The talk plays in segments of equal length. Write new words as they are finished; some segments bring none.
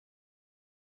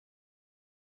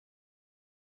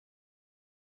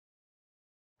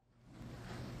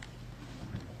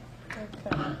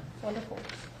Okay, wonderful.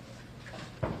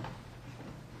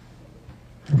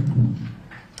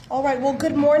 All right, well,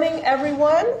 good morning,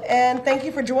 everyone, and thank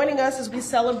you for joining us as we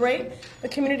celebrate the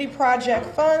community project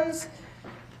funds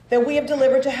that we have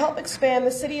delivered to help expand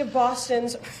the City of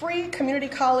Boston's free community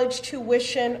college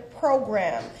tuition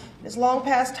program. It is long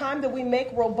past time that we make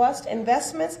robust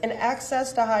investments in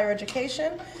access to higher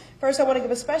education. First, I want to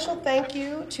give a special thank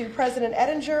you to President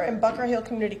Ettinger and Bunker Hill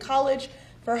Community College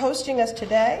for hosting us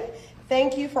today.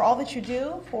 Thank you for all that you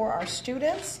do for our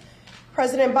students.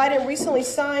 President Biden recently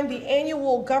signed the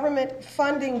annual government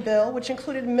funding bill, which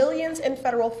included millions in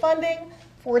federal funding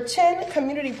for 10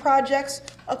 community projects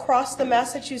across the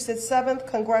Massachusetts 7th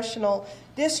Congressional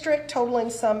District, totaling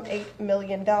some $8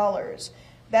 million.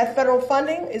 That federal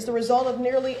funding is the result of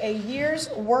nearly a year's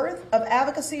worth of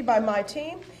advocacy by my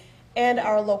team and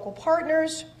our local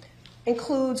partners,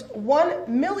 includes $1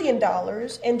 million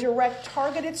in direct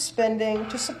targeted spending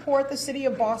to support the City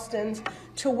of Boston's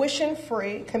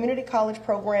tuition-free community college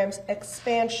program's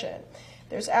expansion.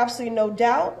 There's absolutely no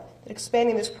doubt that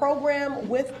expanding this program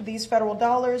with these federal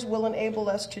dollars will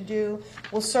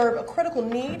serve a critical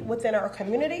need within our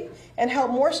community and help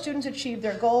more students achieve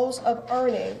their goals of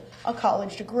earning a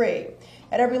college degree.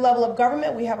 At every level of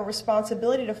government, we have a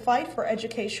responsibility to fight for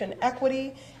education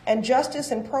equity and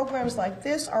justice, and programs like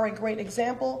this are a great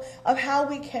example of how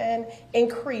we can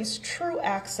increase true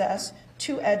access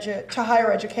to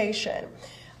higher education.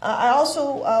 I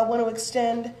also want to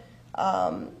extend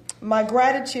my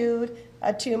gratitude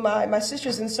to my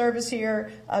sisters in service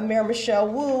here, Mayor Michelle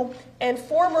Wu, and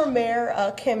former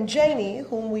Mayor Kim Janey,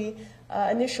 whom we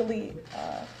initially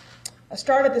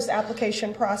started this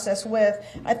application process with.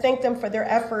 I thank them for their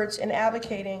efforts in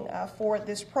advocating for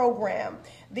this program.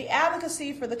 The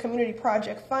advocacy for the community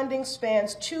project funding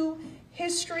spans two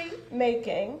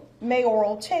history-making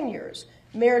mayoral tenures.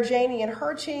 Mayor Janey and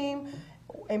her team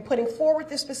in putting forward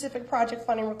this specific project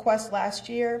funding request last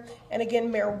year. And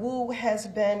again, Mayor Wu has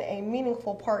been a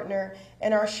meaningful partner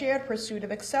in our shared pursuit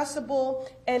of accessible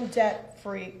and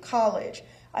debt-free college.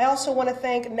 I also want to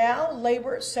thank now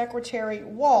Labor Secretary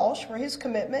Walsh for his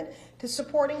commitment to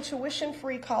supporting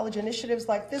tuition-free college initiatives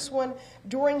like this one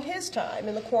during his time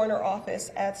in the corner office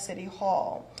at City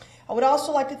Hall. I would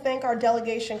also like to thank our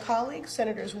delegation colleagues,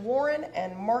 Senators Warren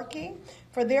and Markey,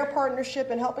 for their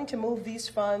partnership in helping to move these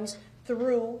funds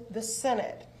through the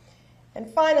Senate. And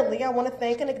finally, I want to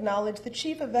thank and acknowledge the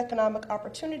Chief of Economic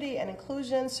Opportunity and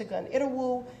Inclusion, Segun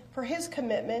Itawu, for his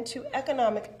commitment to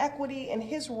economic equity in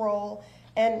his role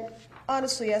and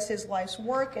honestly as his life's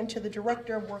work, and to the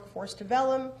Director of Workforce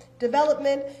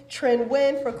Development, Trin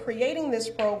Nguyen, for creating this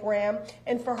program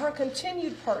and for her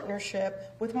continued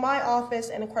partnership with my office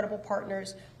and incredible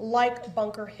partners like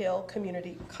Bunker Hill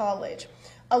Community College.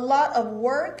 A lot of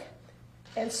work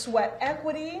and sweat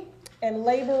equity and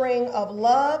laboring of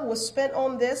love was spent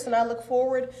on this, and I look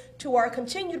forward to our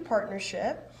continued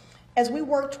partnership as we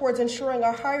work towards ensuring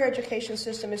our higher education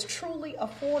system is truly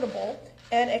affordable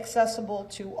and accessible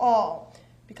to all.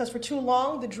 Because for too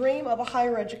long, the dream of a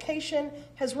higher education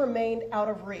has remained out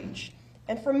of reach.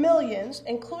 And for millions,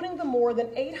 including the more than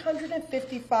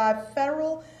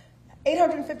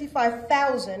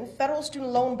 855,000 federal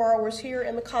student loan borrowers here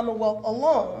in the Commonwealth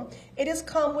alone, it has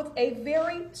come with a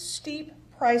very steep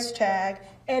price tag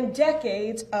and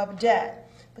decades of debt.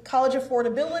 The college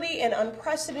affordability and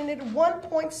unprecedented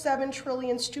 $1.7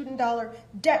 trillion student dollar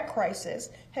debt crisis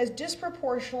has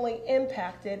disproportionately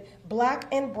impacted Black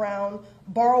and brown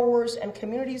borrowers and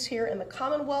communities here in the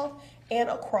Commonwealth and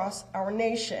across our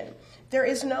nation. There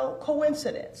is no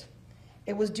coincidence.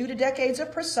 It was due to decades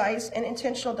of precise and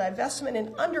intentional divestment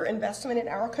and underinvestment in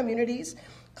our communities.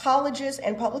 Colleges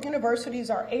and public universities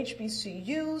are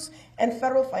HBCUs and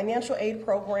federal financial aid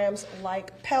programs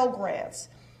like Pell Grants.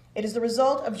 It is the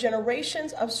result of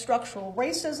generations of structural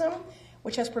racism,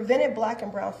 which has prevented Black and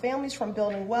brown families from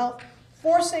building wealth,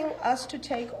 forcing us to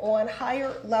take on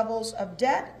higher levels of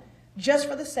debt just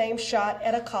for the same shot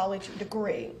at a college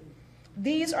degree.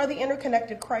 These are the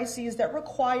interconnected crises that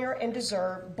require and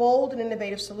deserve bold and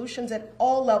innovative solutions at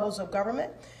all levels of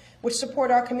government, which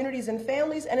support our communities and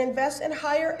families and invest in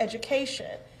higher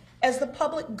education as the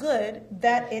public good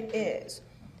that it is.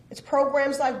 It's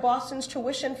programs like Boston's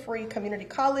tuition-free community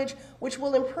college, which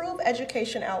will improve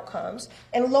education outcomes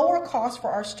and lower costs for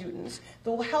our students,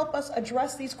 that will help us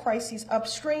address these crises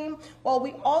upstream, while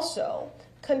we also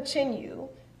continue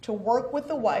to work with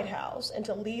the White House and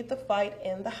to lead the fight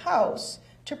in the House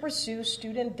to pursue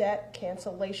student debt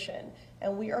cancellation.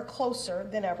 And we are closer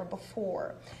than ever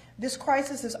before. This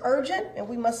crisis is urgent, and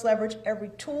we must leverage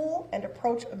every tool and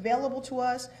approach available to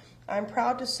us. I'm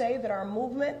proud to say that our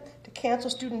movement to cancel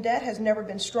student debt has never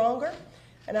been stronger,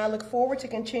 and I look forward to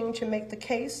continuing to make the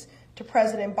case to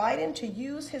President Biden to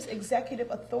use his executive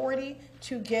authority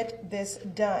to get this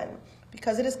done.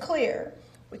 Because it is clear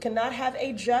we cannot have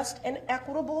a just and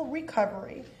equitable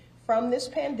recovery from this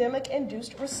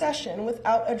pandemic-induced recession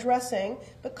without addressing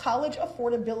the college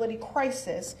affordability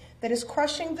crisis that is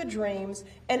crushing the dreams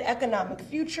and economic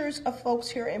futures of folks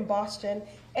here in Boston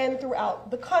and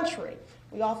throughout the country.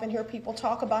 We often hear people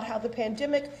talk about how the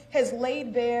pandemic has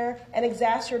laid bare and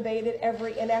exacerbated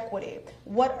every inequity.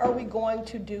 What are we going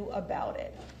to do about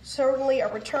it? Certainly,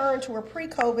 a return to a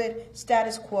pre-COVID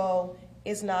status quo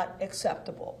is not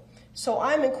acceptable. So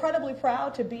I'm incredibly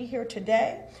proud to be here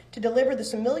today to deliver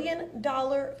this $1 million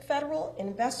federal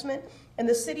investment in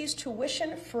the city's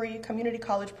tuition-free community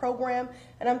college program,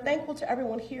 and I'm thankful to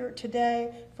everyone here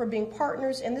today for being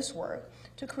partners in this work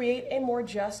to create a more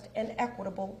just and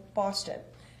equitable Boston.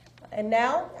 And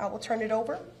now I will turn it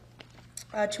over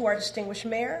to our distinguished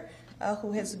mayor,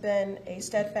 who has been a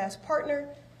steadfast partner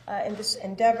in this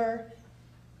endeavor,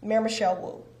 Mayor Michelle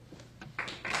Wu.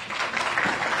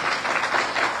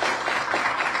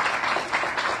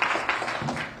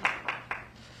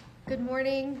 Good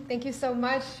morning. Thank you so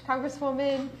much,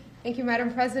 Congresswoman. Thank you,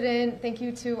 Madam President. Thank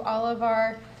you to all of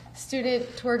our student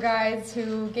tour guides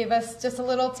who gave us just a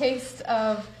little taste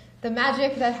of the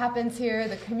magic that happens here,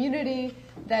 the community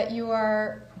that you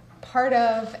are part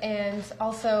of, and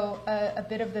also a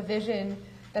bit of the vision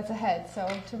that's ahead. So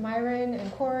to Myron and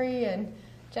Corey and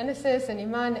Genesis and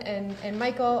Iman and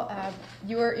Michael,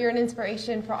 you're an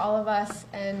inspiration for all of us,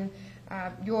 and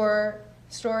your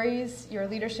stories, your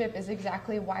leadership is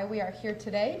exactly why we are here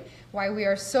today, why we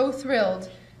are so thrilled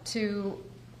to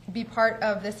be part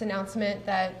of this announcement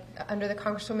that under the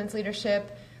Congresswoman's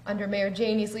leadership, under Mayor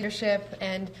Janey's leadership,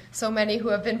 and so many who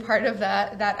have been part of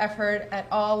that effort at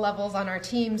all levels on our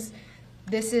teams,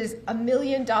 this is $1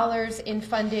 million in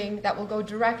funding that will go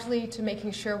directly to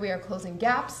making sure we are closing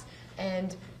gaps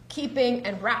and keeping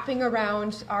and wrapping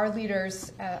around our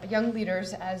leaders, young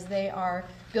leaders, as they are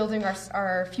building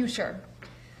our future.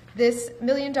 This $1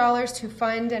 million to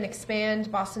fund and expand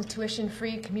Boston's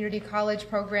tuition-free community college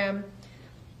program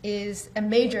is a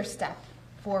major step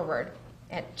forward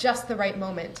at just the right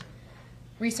moment.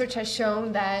 Research has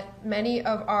shown that many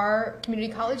of our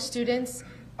community college students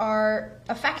are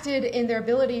affected in their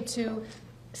ability to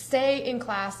stay in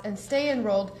class and stay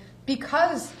enrolled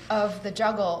because of the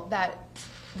juggle that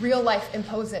real life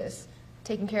imposes,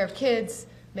 taking care of kids,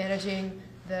 managing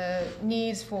the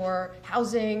needs for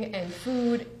housing and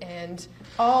food, and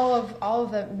all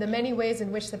of the many ways in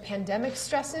which the pandemic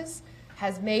stresses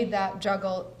has made that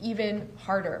juggle even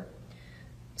harder.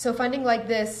 So funding like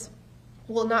this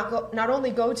will not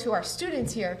only go to our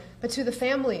students here, but to the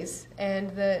families and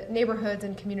the neighborhoods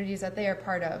and communities that they are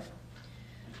part of.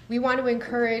 We want to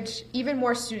encourage even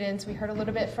more students. We heard a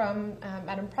little bit from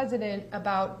Madam President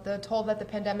about the toll that the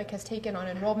pandemic has taken on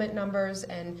enrollment numbers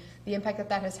and the impact that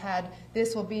that has had.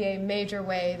 This will be a major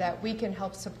way that we can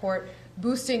help support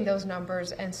boosting those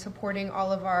numbers and supporting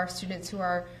all of our students who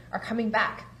are coming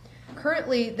back.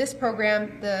 Currently, this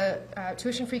program, the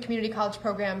Tuition-Free Community College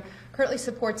Program, currently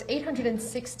supports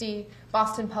 860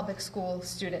 Boston Public School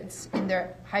students in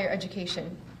their higher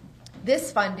education.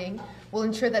 This funding will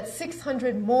ensure that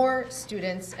 600 more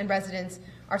students and residents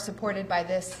are supported by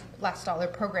this Last Dollar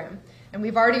program. And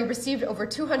we've already received over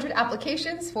 200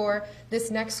 applications for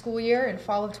this next school year in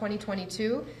fall of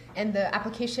 2022, and the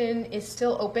application is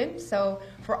still open. So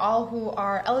for all who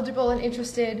are eligible and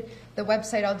interested, the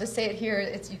website, I'll just say it here,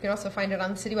 you can also find it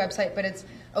on the city website, but it's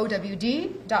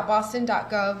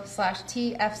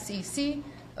owd.boston.gov/TFCC,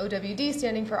 OWD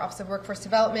standing for Office of Workforce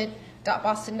Development,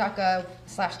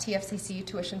 .boston.gov/TFCC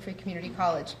Tuition-Free Community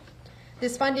College.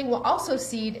 This funding will also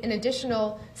seed an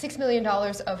additional $6 million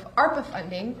of ARPA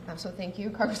funding, so thank you,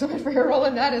 Congresswoman, for your role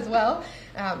in that as well.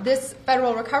 This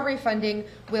federal recovery funding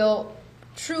will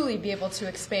truly be able to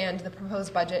expand the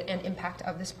proposed budget and impact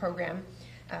of this program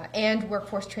and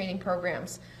workforce training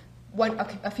programs.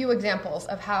 A few examples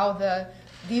of how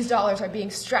these dollars are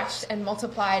being stretched and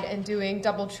multiplied and doing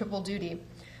double, triple duty.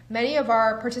 Many of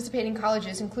our participating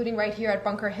colleges, including right here at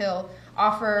Bunker Hill,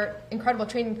 offer incredible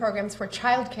training programs for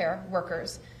childcare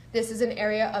workers. This is an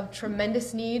area of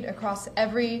tremendous need across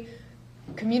every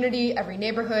community, every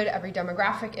neighborhood, every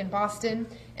demographic in Boston.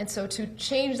 And so to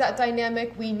change that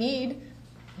dynamic, we need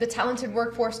the talented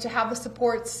workforce to have the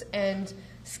supports and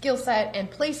skill set and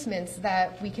placements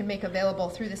that we can make available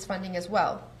through this funding as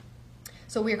well.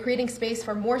 So we are creating space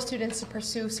for more students to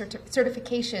pursue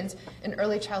certifications in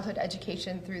early childhood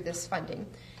education through this funding.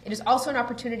 It is also an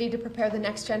opportunity to prepare the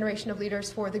next generation of leaders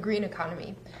for the green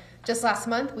economy. Just last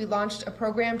month, we launched a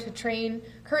program to train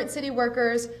current city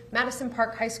workers, Madison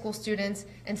Park High School students,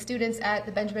 and students at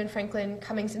the Benjamin Franklin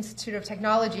Cummings Institute of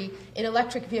Technology in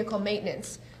electric vehicle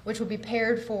maintenance, which will be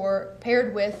paired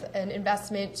with an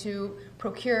investment to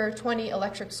procure 20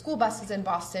 electric school buses in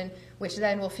Boston, which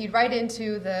then will feed right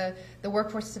into the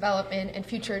workforce development and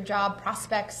future job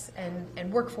prospects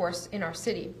and workforce in our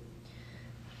city.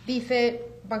 BFIT,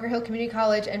 Bunker Hill Community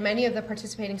College, and many of the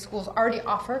participating schools already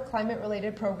offer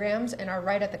climate-related programs and are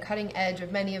right at the cutting edge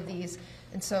of many of these.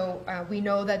 And so we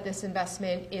know that this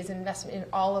investment is an investment in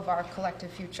all of our collective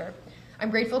future.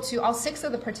 I'm grateful to all 6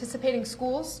 of the participating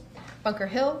schools: Bunker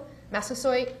Hill,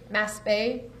 Massasoit, Mass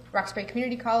Bay, Roxbury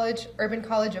Community College, Urban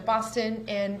College of Boston,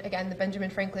 and again, the Benjamin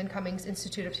Franklin Cummings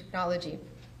Institute of Technology.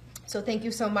 So thank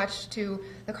you so much to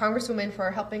the Congresswoman for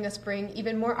helping us bring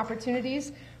even more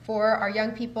opportunities for our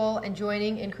young people and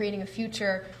joining in creating a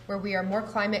future where we are more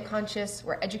climate conscious,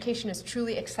 where education is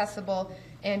truly accessible,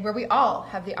 and where we all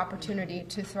have the opportunity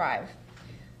to thrive.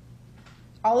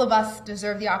 All of us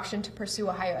deserve the option to pursue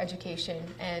a higher education,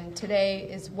 and today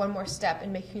is one more step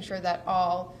in making sure that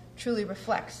all truly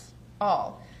reflects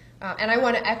all. And I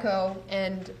want to echo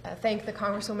and thank the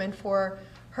Congresswoman for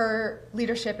her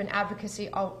leadership and advocacy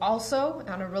also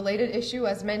on a related issue,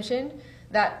 as mentioned,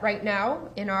 that right now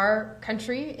in our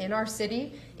country, in our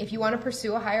city, if you want to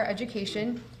pursue a higher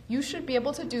education, you should be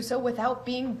able to do so without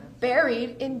being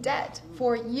buried in debt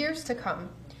for years to come.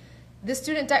 The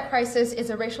student debt crisis is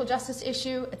a racial justice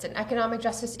issue. It's an economic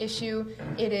justice issue.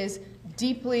 It is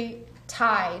deeply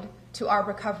tied to our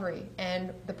recovery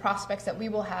and the prospects that we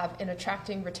will have in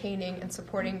attracting, retaining, and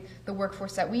supporting the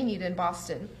workforce that we need in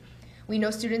Boston. We know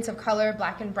students of color,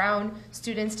 Black and brown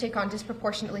students, take on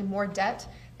disproportionately more debt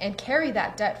and carry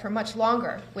that debt for much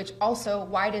longer, which also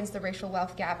widens the racial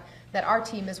wealth gap that our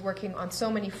team is working on so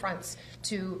many fronts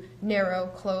to narrow,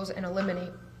 close, and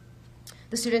eliminate.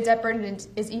 The student debt burden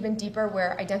is even deeper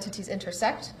where identities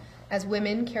intersect, as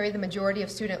women carry the majority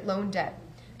of student loan debt,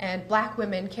 and Black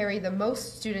women carry the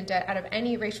most student debt out of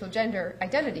any racial gender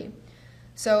identity.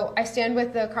 So I stand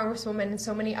with the Congresswoman and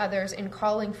so many others in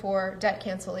calling for debt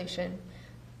cancellation,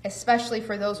 especially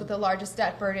for those with the largest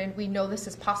debt burden. We know this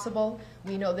is possible.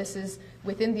 We know this is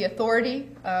within the authority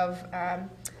of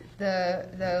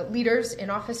the leaders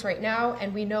in office right now,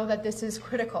 and we know that this is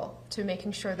critical to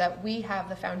making sure that we have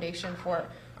the foundation for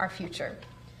our future.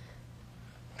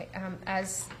 Okay,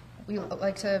 as we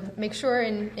like to make sure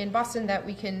in Boston that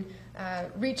we can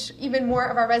reach even more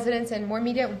of our residents and more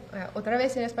media, otra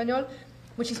vez en español.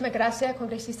 Muchísimas gracias,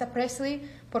 Congresista Presley,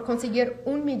 por conseguir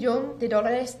 $1 millón de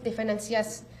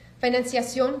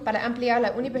financiación para ampliar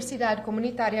la universidad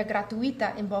comunitaria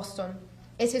gratuita en Boston.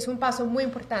 Ese es un paso muy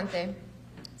importante.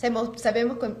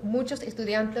 Sabemos que muchos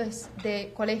estudiantes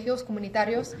de colegios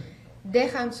comunitarios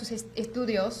dejan sus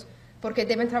estudios porque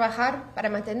deben trabajar para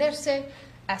mantenerse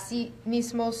a sí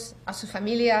mismos, a su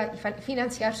familia y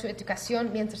financiar su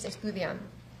educación mientras estudian.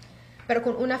 Pero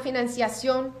con una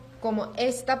financiación como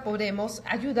esta podemos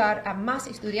ayudar a más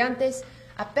estudiantes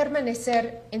a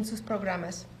permanecer en sus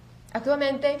programas.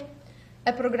 Actualmente,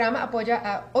 el programa apoya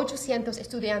a 800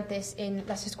 estudiantes en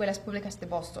las escuelas públicas de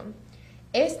Boston.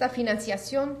 Esta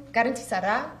financiación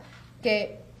garantizará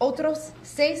que otros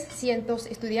 600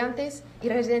 estudiantes y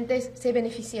residentes se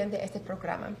beneficien de este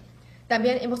programa.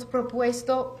 También hemos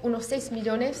propuesto unos $6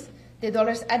 millones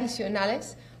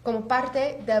adicionales como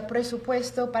parte del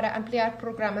presupuesto para ampliar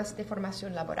programas de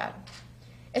formación laboral.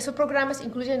 Esos programas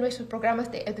incluyen nuestros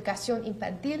programas de educación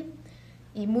infantil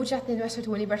y muchas de nuestras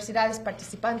universidades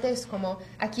participantes, como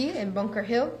aquí en Bunker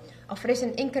Hill,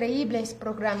 ofrecen increíbles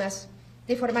programas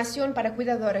de formación para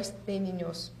cuidadores de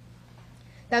niños.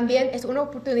 También es una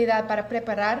oportunidad para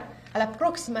preparar a la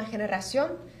próxima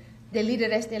generación de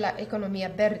líderes de la economía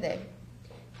verde.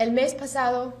 El mes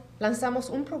pasado lanzamos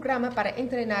un programa para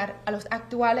entrenar a los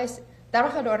actuales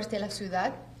trabajadores de la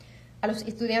ciudad, a los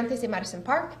estudiantes de Madison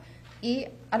Park y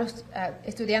a los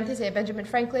estudiantes de Benjamin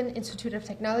Franklin Institute of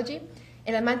Technology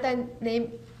en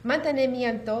el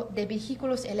mantenimiento de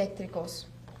vehículos eléctricos.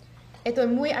 Estoy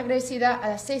muy agradecida a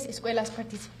las 6 escuelas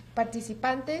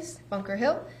participantes: Bunker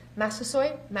Hill,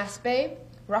 Massasoit, Mass Bay,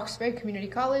 Roxbury Community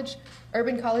College,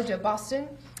 Urban College of Boston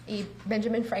y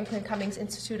Benjamin Franklin Cummings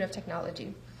Institute of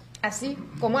Technology, así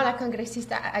como a la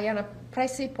congresista Ayanna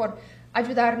Presley por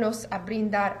ayudarnos a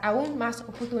brindar aún más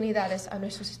oportunidades a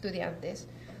nuestros estudiantes.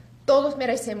 Todos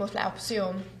merecemos la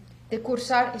opción de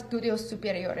cursar estudios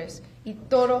superiores y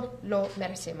todos lo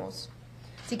merecemos.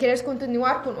 Si quieres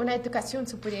continuar con una educación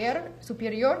superior,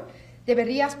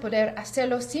 deberías poder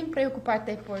hacerlo sin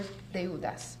preocuparte por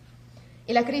deudas.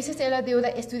 Y la crisis de la deuda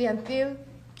estudiantil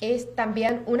es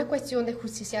también una cuestión de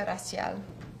justicia racial.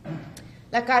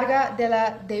 La carga de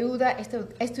la deuda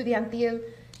estudiantil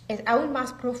es aún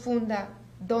más profunda,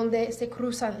 donde se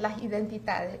cruzan las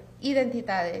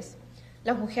identidades.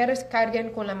 Las mujeres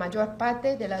cargan con la mayor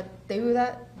parte de la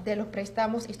deuda de los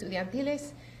préstamos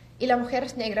estudiantiles y las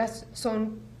mujeres negras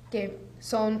son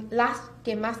las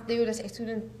que más deudas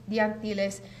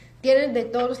estudiantiles tienen de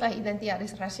todas las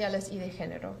identidades raciales y de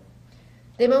género.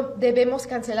 Debemos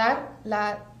cancelar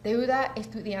la deuda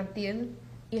estudiantil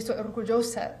y estoy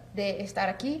orgullosa de estar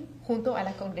aquí junto a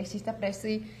la congresista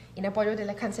Presley en apoyo de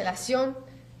la cancelación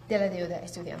de la deuda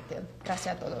estudiantil.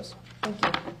 Gracias a todos. Thank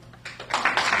you.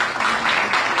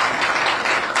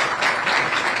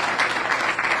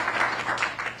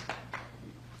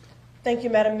 Thank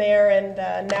you, Madam Mayor,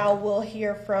 and now we'll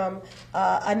hear from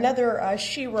another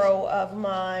shero of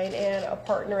mine and a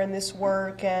partner in this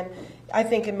work, and I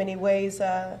think in many ways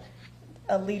a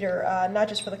leader, not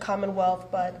just for the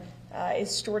Commonwealth, but is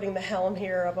stewarding the helm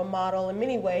here of a model in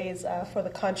many ways for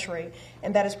the country,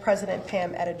 and that is President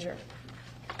Pam Ettinger.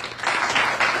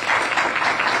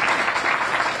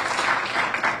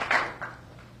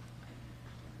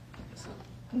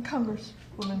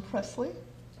 Congresswoman Presley,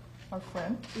 our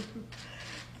friend,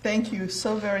 thank you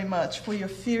so very much for your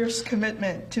fierce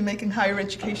commitment to making higher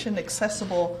education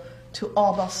accessible to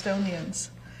all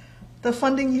Bostonians. The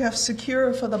funding you have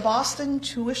secured for the Boston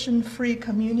Tuition-Free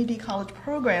Community College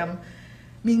Program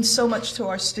means so much to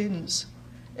our students.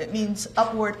 It means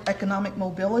upward economic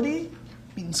mobility,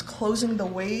 means closing the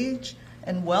wage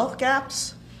and wealth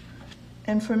gaps,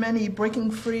 and for many,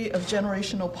 breaking free of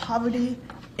generational poverty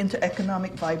into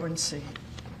economic vibrancy.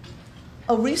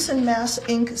 A recent Mass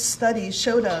Inc. study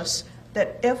showed us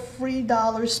that every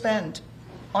dollar spent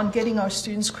on getting our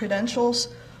students credentials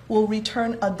will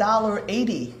return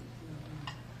 $1.80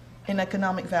 in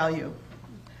economic value.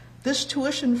 This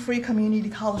tuition-free community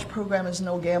college program is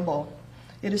no gamble.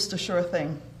 It is the sure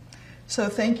thing. So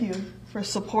thank you for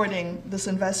supporting this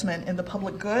investment in the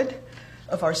public good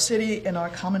of our city and our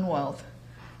Commonwealth.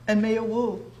 And Mayor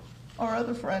Wu, our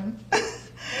other friend,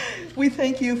 we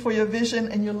thank you for your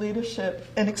vision and your leadership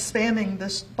in expanding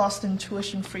this Boston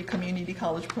tuition-free community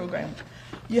college program.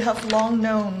 You have long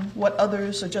known what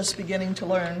others are just beginning to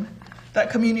learn, that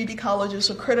community colleges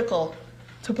are critical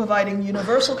to providing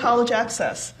universal college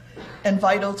access and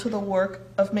vital to the work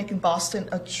of making Boston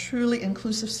a truly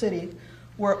inclusive city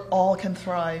where all can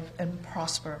thrive and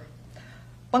prosper.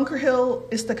 Bunker Hill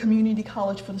is the community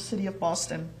college for the city of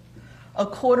Boston. A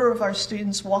quarter of our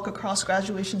students walk across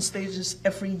graduation stages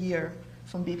every year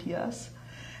from BPS,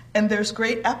 and there's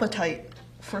great appetite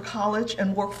for college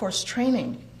and workforce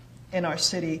training in our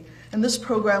city, and this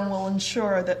program will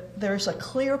ensure that there's a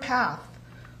clear path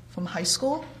from high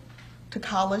school to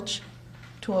college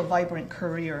to a vibrant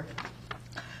career.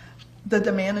 The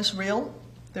demand is real,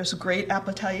 there's great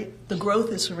appetite, the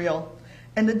growth is real,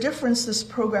 and the difference this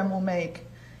program will make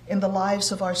in the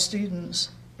lives of our students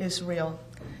is real.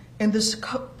 In this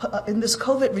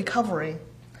COVID recovery,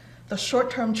 the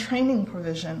short-term training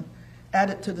provision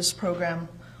added to this program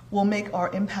will make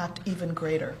our impact even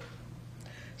greater.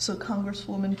 So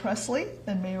Congresswoman Presley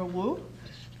and Mayor Wu,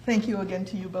 thank you again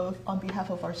to you both on behalf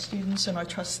of our students and our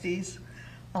trustees.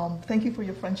 Thank you for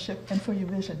your friendship and for your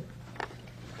vision.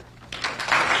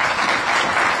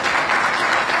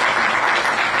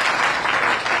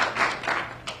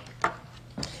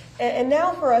 And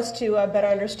now for us to better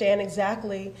understand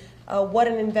exactly what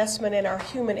an investment in our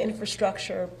human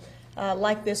infrastructure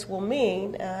like this will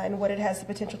mean and what it has the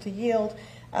potential to yield,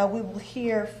 we will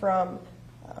hear from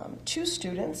two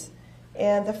students.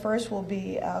 And the first will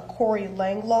be Corey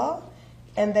Langlaw,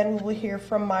 and then we will hear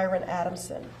from Myron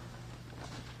Adamson.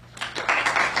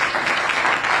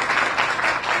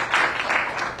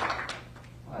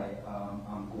 Hi,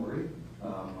 I'm Corey.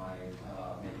 My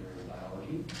major is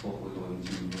biology, hopefully going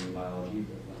to marine biology,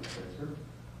 but I'm not sure.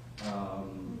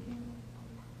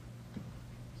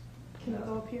 Can you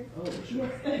go up here? Oh, sure.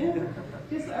 Yes.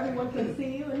 Just so everyone can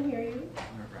see you and hear you.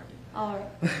 All right.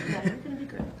 Yeah, you're going to be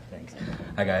great. Thanks.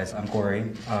 Hi guys, I'm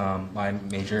Corey. My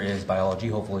major is biology,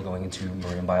 hopefully going into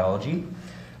marine biology.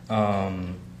 A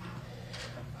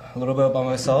little bit about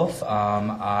myself.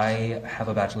 I have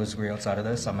a bachelor's degree outside of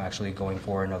this. I'm actually going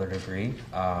for another degree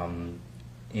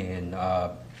in,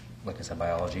 like I said,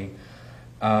 biology.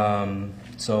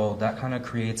 So that kind of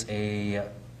creates a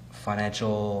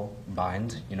financial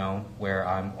bind, you know, where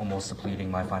I'm almost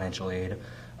depleting my financial aid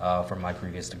from my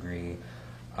previous degree.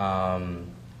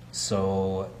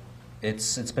 So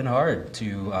it's been hard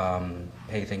to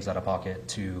pay things out of pocket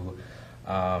to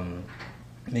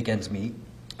make ends meet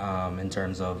in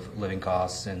terms of living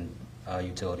costs and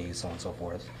utilities, so on and so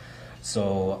forth.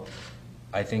 So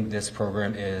I think this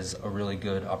program is a really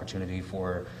good opportunity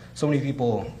for so many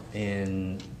people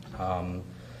in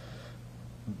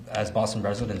as Boston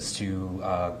residents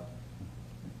to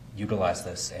utilize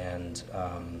this and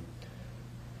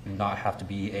not have to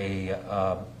be a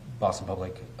Boston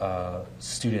Public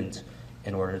student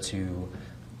in order to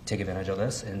take advantage of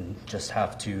this, and just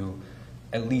have to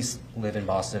at least live in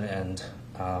Boston and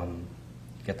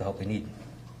get the help they need.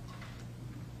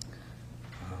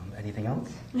 Anything else?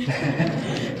 I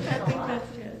think that's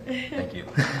good. Thank you.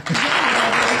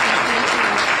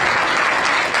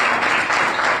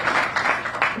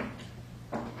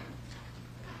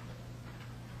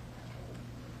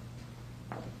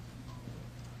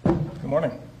 Good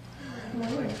morning.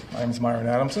 My name is Myron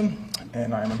Adamson,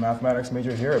 and I am a mathematics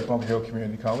major here at Bunker Hill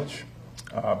Community College.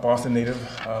 Boston native,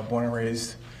 born and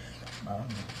raised.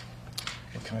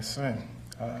 What can I say?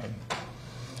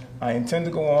 I intend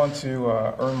to go on to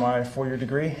earn my four-year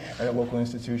degree at a local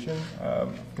institution.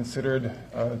 Considered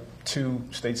 2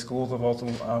 state schools. I've also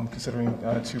considering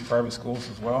 2 private schools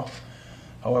as well.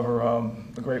 However,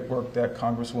 the great work that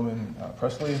Congresswoman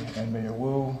Presley and Mayor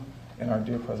Wu and our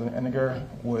dear President Eniger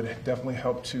would definitely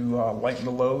help to lighten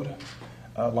the load,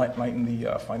 lighten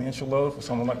the financial load for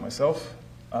someone like myself.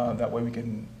 That way we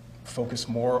can focus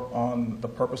more on the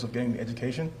purpose of getting the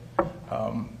education.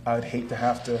 I'd hate to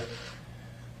have to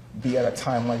be at a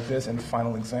time like this in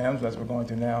final exams, as we're going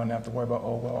through now, and have to worry about,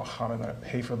 oh, well, how am I going to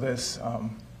pay for this?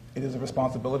 It is a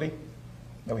responsibility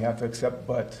that we have to accept,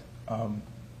 but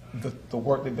the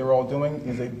work that they're all doing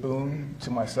is a boon to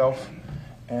myself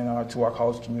and to our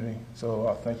college community.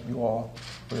 So thank you all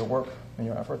for your work and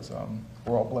your efforts.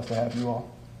 We're all blessed to have you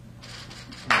all.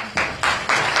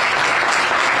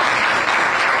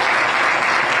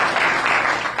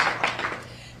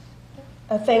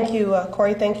 Thank you,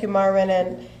 Corey. Thank you, Myron.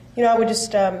 And, I would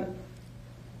just, add,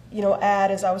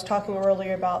 as I was talking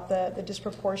earlier about the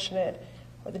disproportionate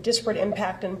or the disparate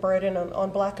impact and burden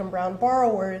on Black and brown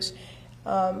borrowers,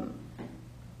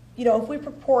 if we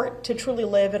purport to truly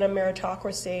live in a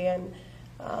meritocracy and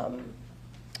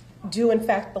do in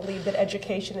fact believe that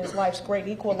education is life's great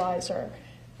equalizer,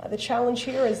 the challenge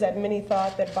here is that many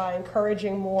thought that by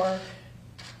encouraging more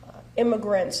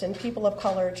immigrants and people of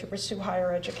color to pursue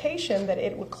higher education, that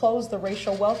it would close the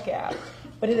racial wealth gap.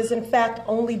 But it has in fact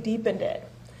only deepened it.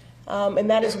 And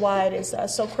that is why it is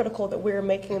so critical that we're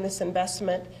making this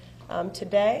investment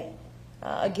today,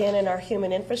 again, in our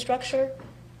human infrastructure,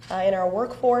 in our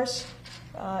workforce,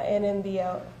 and in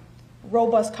the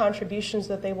robust contributions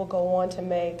that they will go on to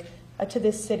make to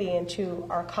this city and to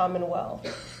our Commonwealth.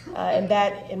 And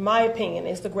that, in my opinion,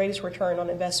 is the greatest return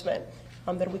on investment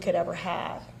that we could ever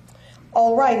have.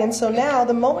 All right, and so now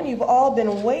the moment you've all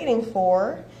been waiting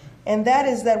for, and that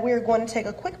is that we're going to take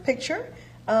a quick picture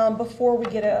before we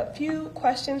get a few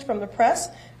questions from the press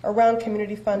around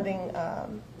community funding,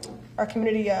 our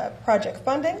community project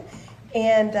funding.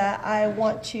 And I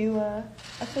want to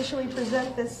officially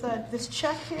present this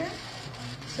check here.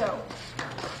 So,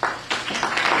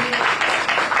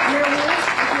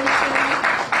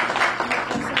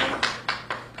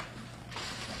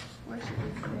 where should we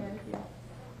stand here?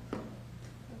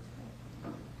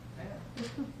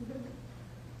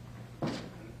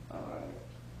 All right.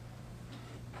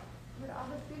 Would all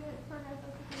the students turn as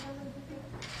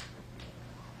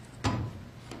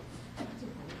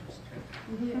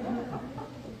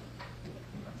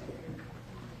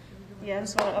Yeah, I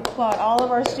just want to applaud all of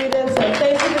our students and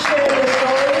thank you for sharing their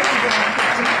stories.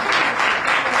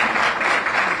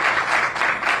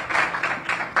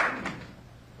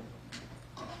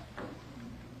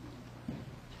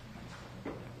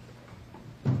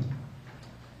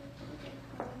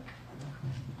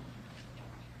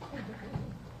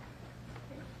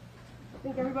 I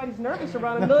think everybody's nervous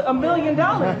around $1 million. They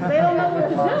don't know what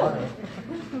to do.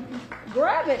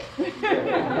 Grab it.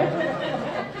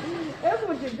 That's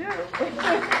what you do.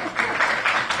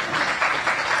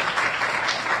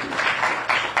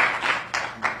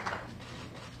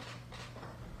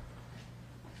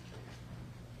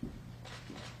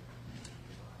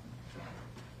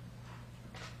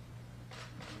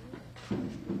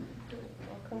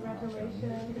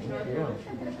 Congratulations.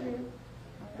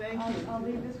 Thank you. I'll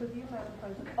leave this with you, Madam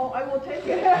President. Oh, I will take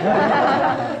it.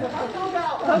 I'll pull it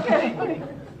out. Okay.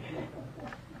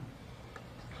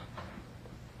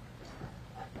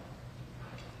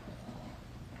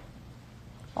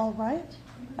 All right.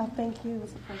 Thank you. It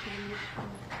was a pleasure to meet you.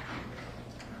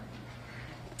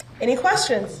 Any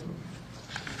questions?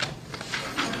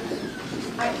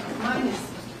 Mine is,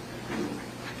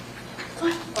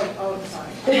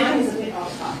 sorry. Mine is a bit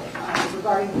off topic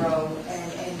regarding Roe,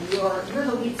 and you're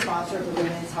the lead sponsor of the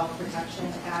Women's Health Protection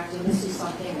Act, and this is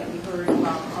something that we heard from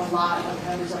a lot of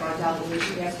members of our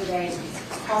delegation yesterday.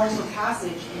 It's calling for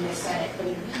passage in the Senate, but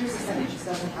it appears the Senate just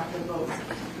doesn't have the votes.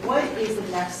 What is the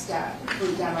next step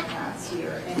for Democrats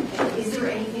here, and is there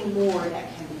anything more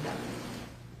that can be done?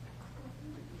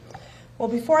 Well,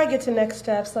 before I get to next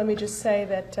steps, let me just say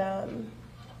that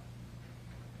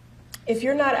if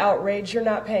you're not outraged, you're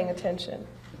not paying attention.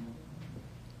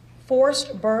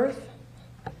 Forced birth,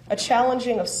 a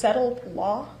challenging of settled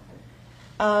law.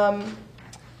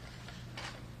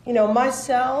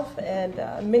 Myself and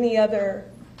many other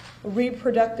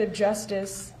reproductive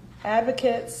justice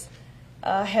advocates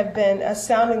have been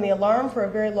sounding the alarm for a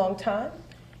very long time.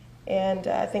 And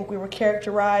I think we were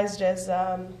characterized as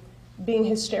being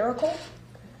hysterical.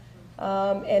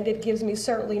 And it gives me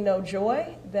certainly no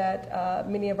joy that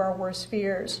many of our worst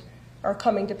fears are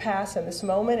coming to pass in this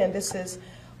moment. And this is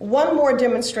one more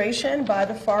demonstration by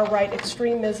the far-right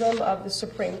extremism of the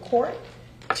Supreme Court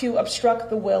to obstruct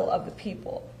the will of the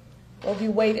people. Roe v.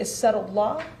 Wade is settled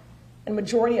law, and the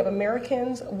majority of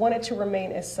Americans want it to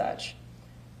remain as such.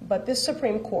 But this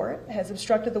Supreme Court has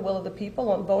obstructed the will of the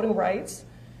people on voting rights,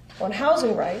 on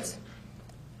housing rights,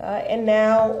 and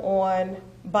now on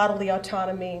bodily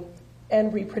autonomy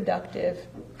and reproductive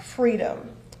freedom.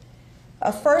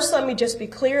 First, let me just be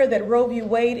clear that Roe v.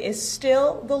 Wade is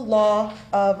still the law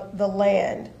of the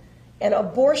land, and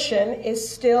abortion is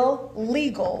still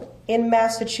legal in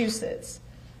Massachusetts.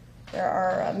 There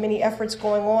are many efforts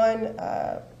going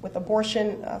on with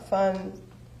abortion fund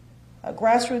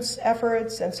grassroots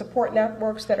efforts and support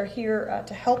networks that are here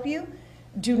to help you.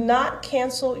 Do not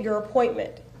cancel your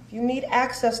appointment. If you need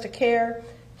access to care,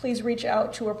 please reach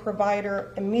out to a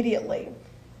provider immediately.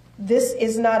 This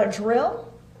is not a drill.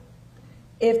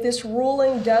 If this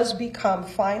ruling does become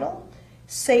final,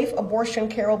 safe abortion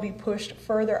care will be pushed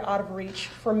further out of reach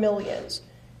for millions.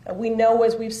 We know,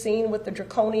 as we've seen with the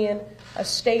draconian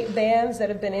state bans that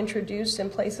have been introduced in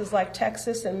places like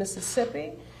Texas and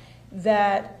Mississippi,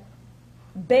 that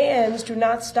bans do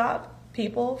not stop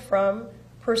people from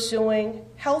pursuing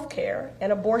health care,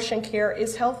 and abortion care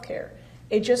is health care.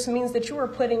 It just means that you are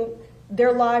putting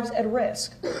their lives at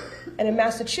risk. And in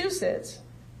Massachusetts,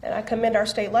 and I commend our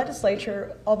state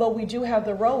legislature, although we do have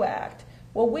the Roe Act,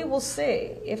 what we will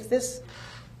see, if this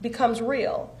becomes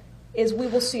real, is we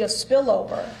will see a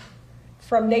spillover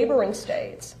from neighboring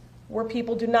states where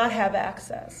people do not have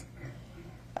access.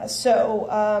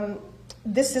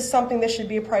 This is something that should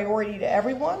be a priority to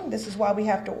everyone. This is why we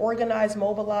have to organize,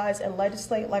 mobilize, and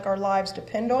legislate like our lives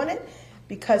depend on it,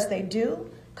 because they do.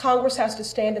 Congress has to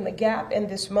stand in the gap in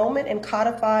this moment and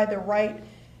codify the right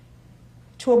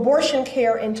to abortion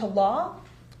care into law,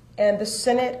 and the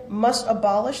Senate must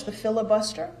abolish the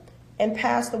filibuster and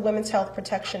pass the Women's Health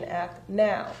Protection Act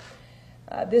now.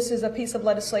 This is a piece of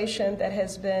legislation that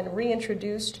has been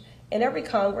reintroduced in every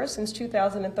Congress since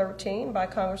 2013 by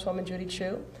Congresswoman Judy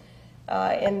Chu.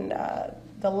 In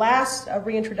the last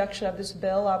reintroduction of this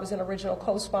bill, I was an original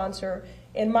co-sponsor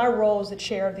in my role as the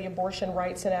chair of the Abortion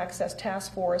Rights and Access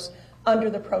Task Force under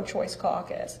the Pro-Choice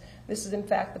Caucus. This is, in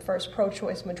fact, the first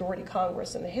pro-choice majority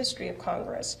Congress in the history of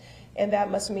Congress, and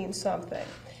that must mean something.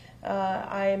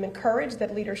 I am encouraged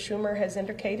that Leader Schumer has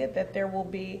indicated that there will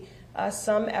be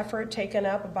some effort taken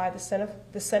up by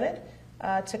the Senate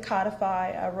to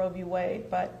codify Roe v. Wade,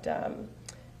 but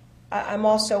I'm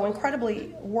also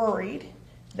incredibly worried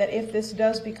that if this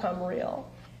does become real,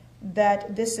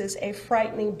 that this is a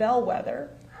frightening bellwether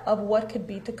of what could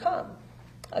be to come.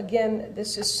 Again,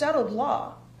 this is settled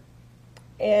law.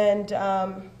 And,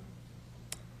 from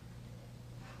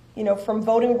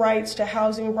voting rights to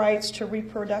housing rights to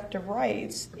reproductive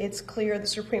rights, it's clear the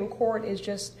Supreme Court is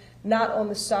just not on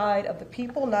the side of the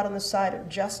people, not on the side of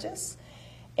justice.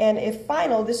 And if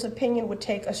final, this opinion would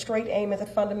take a straight aim at the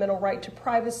fundamental right to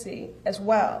privacy as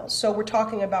well. So we're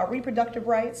talking about reproductive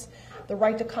rights, the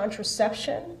right to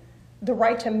contraception, the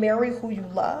right to marry who you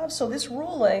love. So this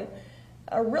ruling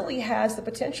really has the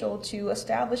potential to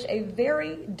establish a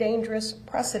very dangerous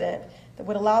precedent that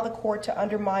would allow the court to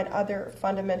undermine other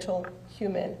fundamental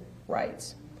human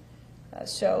rights.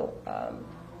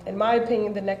 In my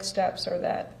opinion, the next steps are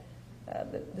that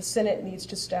the Senate needs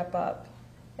to step up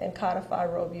and codify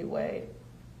Roe v. Wade.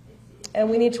 And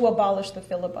we need to abolish the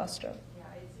filibuster. Yeah,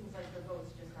 it seems like the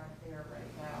votes just aren't there right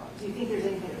now. Do you think there's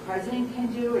anything the president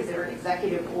can do? Is there an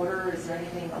executive order? Is there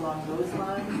anything along those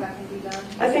lines that can be done?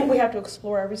 I think we have to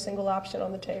explore every single option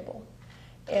on the table.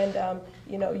 And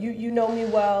you know me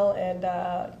well,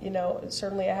 and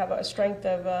certainly I have a strength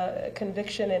of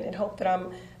conviction and hope that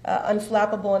I'm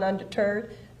unflappable and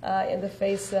undeterred in the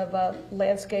face of a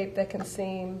landscape that can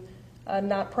seem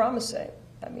not promising.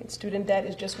 I mean, student debt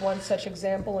is just one such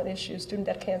example, an issue, student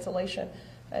debt cancellation,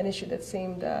 an issue that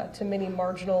seemed to many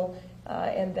marginal,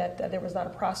 and that there was not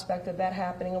a prospect of that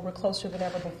happening, and we're closer than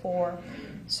ever before.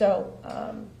 So,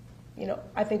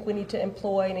 I think we need to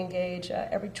employ and engage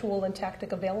every tool and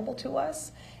tactic available to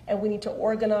us, and we need to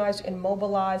organize and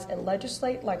mobilize and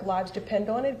legislate like lives depend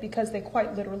on it, because they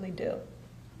quite literally do.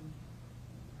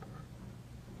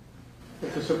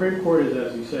 If the Supreme Court is,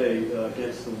 as you say,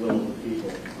 against the will of the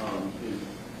people, in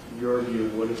your view,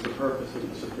 what is the purpose of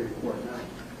the Supreme Court now?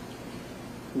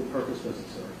 What purpose does it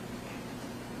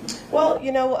serve? Well,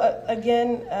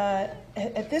 again,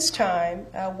 at this time,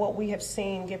 what we have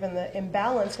seen, given the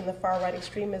imbalance in the far-right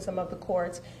extremism of the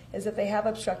courts, is that they have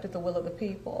obstructed the will of the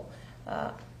people.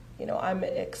 I'm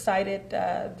excited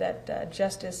that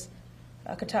Justice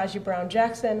Ketanji Brown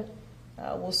Jackson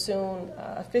will soon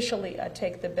officially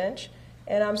take the bench.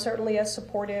 And I'm certainly as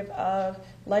supportive of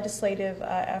legislative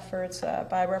efforts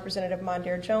by Representative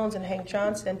Mondaire Jones and Hank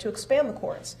Johnson to expand the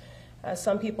courts.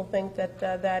 Some people think that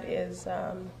that is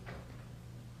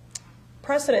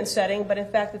precedent setting, but in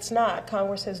fact it's not.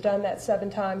 Congress has done that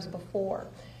 7 times before.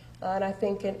 And I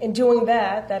think in doing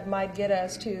that, that might get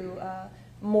us to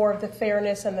more of the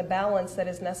fairness and the balance that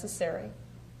is necessary.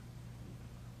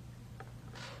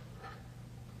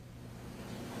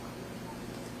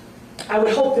 I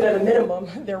would hope that at a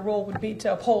minimum, their role would be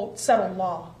to uphold settled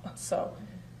law. So,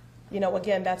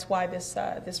 again, that's why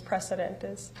this precedent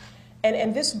is.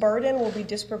 And this burden will be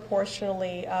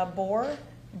disproportionately borne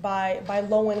by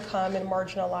low-income and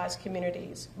marginalized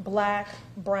communities: Black,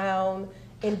 Brown,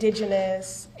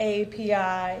 Indigenous,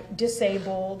 API,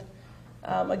 disabled.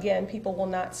 Again, people will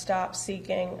not stop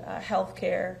seeking health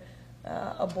care,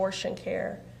 abortion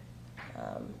care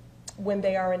when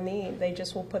they are in need. They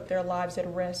just will put their lives at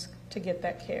risk to get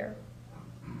that care.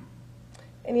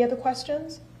 Any other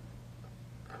questions?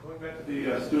 Going back to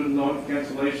the student loan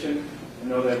cancellation, I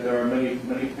know that there are many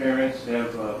parents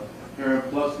have Parent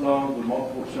Plus loans with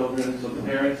multiple children, so the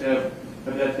parents have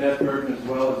that debt burden as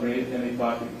well. Is there any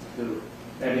thought to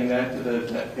adding that to the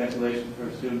debt cancellation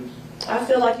for students? I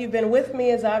feel like you've been with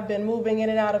me as I've been moving in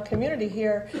and out of community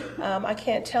here. I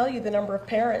can't tell you the number of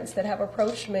parents that have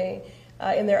approached me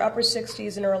in their upper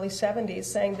 60s and early 70s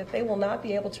saying that they will not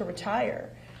be able to retire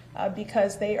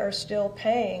because they are still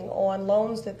paying on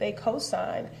loans that they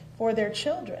co-signed for their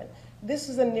children. This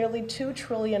is a nearly $2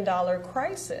 trillion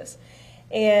crisis.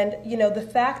 And, the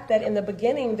fact that in the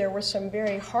beginning there were some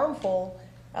very harmful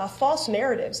false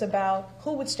narratives about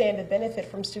who would stand to benefit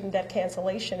from student debt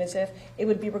cancellation, as if it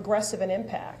would be regressive in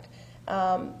impact,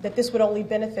 that this would only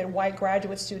benefit white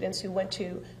graduate students who went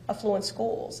to affluent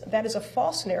schools. That is a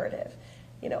false narrative.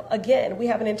 Again, we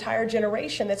have an entire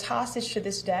generation that's hostage to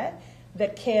this debt,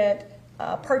 that can't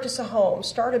purchase a home,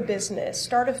 start a business,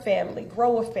 start a family,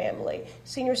 grow a family.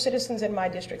 Senior citizens in my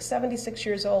district, 76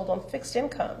 years old, on fixed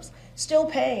incomes, still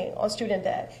paying on student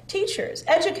debt. Teachers,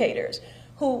 educators,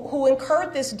 who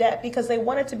incurred this debt because they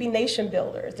wanted to be nation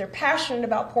builders. They're passionate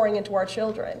about pouring into our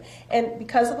children. And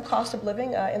because of the cost of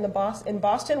living in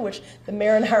Boston, which the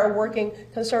mayor and I are working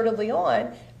concertedly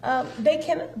on, they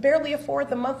can barely afford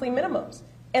the monthly minimums.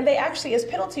 And they actually, as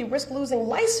penalty, risk losing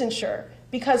licensure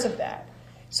because of that.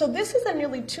 So this is a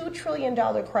nearly $2 trillion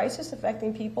crisis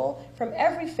affecting people from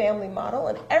every family model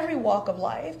and every walk of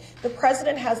life. The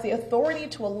president has the authority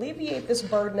to alleviate this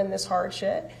burden and this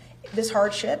hardship.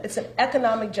 It's an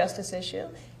economic justice issue.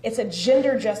 It's a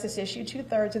gender justice issue.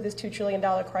 2/3 of this $2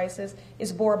 trillion crisis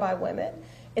is borne by women.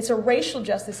 It's a racial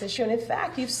justice issue. And in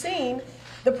fact, you've seen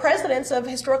the presidents of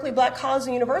historically black colleges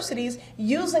and universities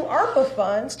using ARPA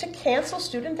funds to cancel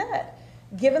student debt,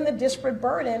 given the disparate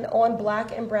burden on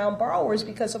Black and brown borrowers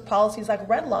because of policies like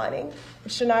redlining,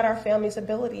 which denied our families'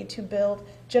 ability to build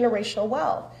generational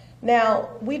wealth. Now,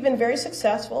 we've been very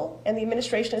successful, and the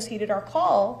administration has heeded our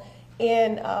call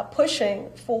in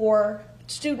pushing for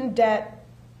student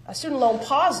loan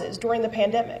pauses during the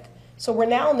pandemic. So we're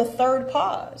now in the 3rd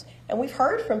pause, and we've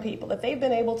heard from people that they've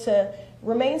been able to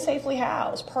remain safely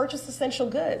housed, purchase essential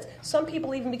goods. Some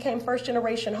people even became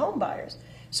first-generation home buyers.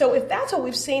 So if that's what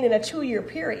we've seen in a 2-year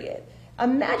period,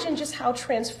 imagine just how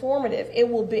transformative it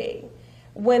will be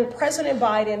when President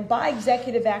Biden, by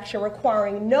executive action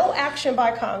requiring no action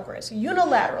by Congress,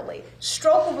 unilaterally,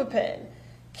 stroke of a pen,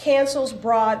 cancels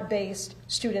broad-based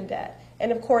student debt.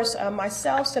 And of course,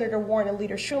 myself, Senator Warren, and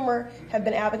Leader Schumer have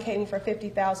been advocating for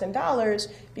 $50,000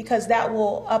 because that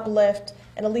will uplift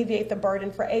and alleviate the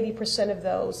burden for 80% of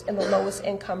those in the lowest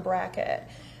income bracket.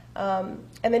 And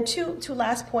then two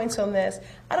last points on this.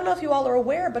 I don't know if you all are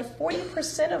aware, but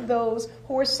 40% of those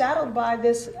who are saddled by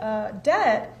this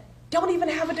debt don't even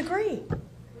have a degree.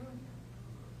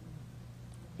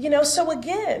 You know, so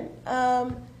again,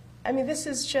 I mean, this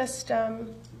is just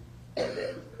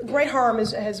great harm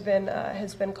has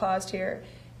been caused here,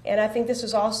 and I think this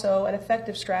is also an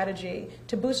effective strategy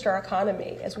to boost our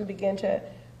economy as we begin to,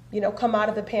 you know, come out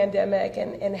of the pandemic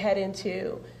and head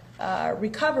into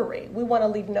recovery. We want to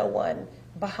leave no one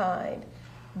behind.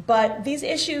 But these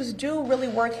issues do really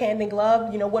work hand in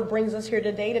glove. You know, what brings us here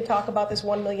today to talk about this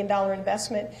 $1 million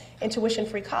investment in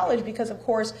tuition-free college, because, of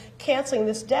course, canceling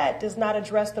this debt does not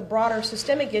address the broader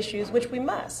systemic issues, which we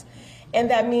must.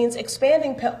 And that means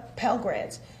expanding Pell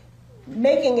Grants,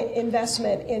 making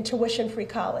investment in tuition-free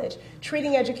college,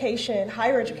 treating education,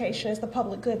 higher education, as the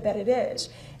public good that it is,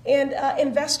 and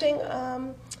investing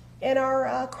in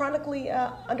our chronically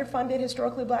underfunded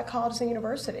historically black colleges and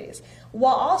universities,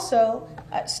 while also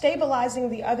stabilizing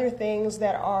the other things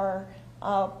that are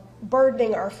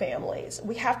burdening our families.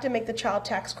 We have to make the child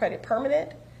tax credit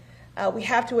permanent. We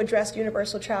have to address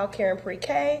universal child care and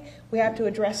pre-K. We have to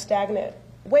address stagnant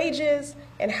wages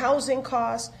and housing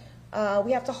costs.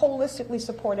 We have to holistically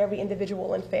support every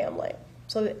individual and family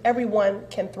so that everyone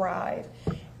can thrive.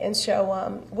 And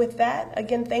so with that,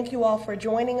 again, thank you all for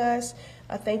joining us.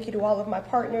 Thank you to all of my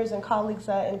partners and colleagues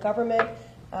in government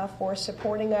for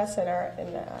supporting us in our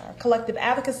collective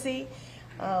advocacy.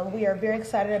 We are very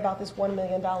excited about this $1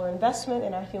 million investment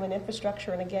in our human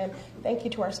infrastructure. And again, thank you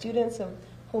to our students, of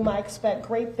whom I expect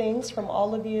great things from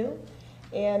all of you.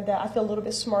 And I feel a little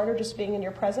bit smarter just being in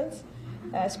your presence,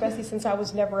 especially since I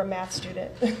was never a math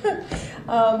student.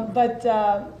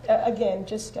 Again,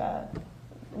 just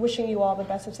wishing you all the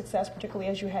best of success, particularly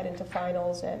as you head into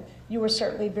finals. And you are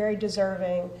certainly very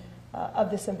deserving of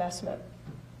this investment.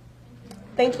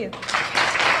 Thank you.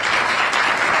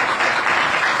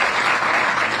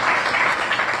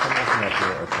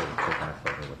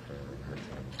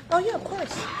 Oh, yeah, of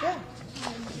course. Yeah.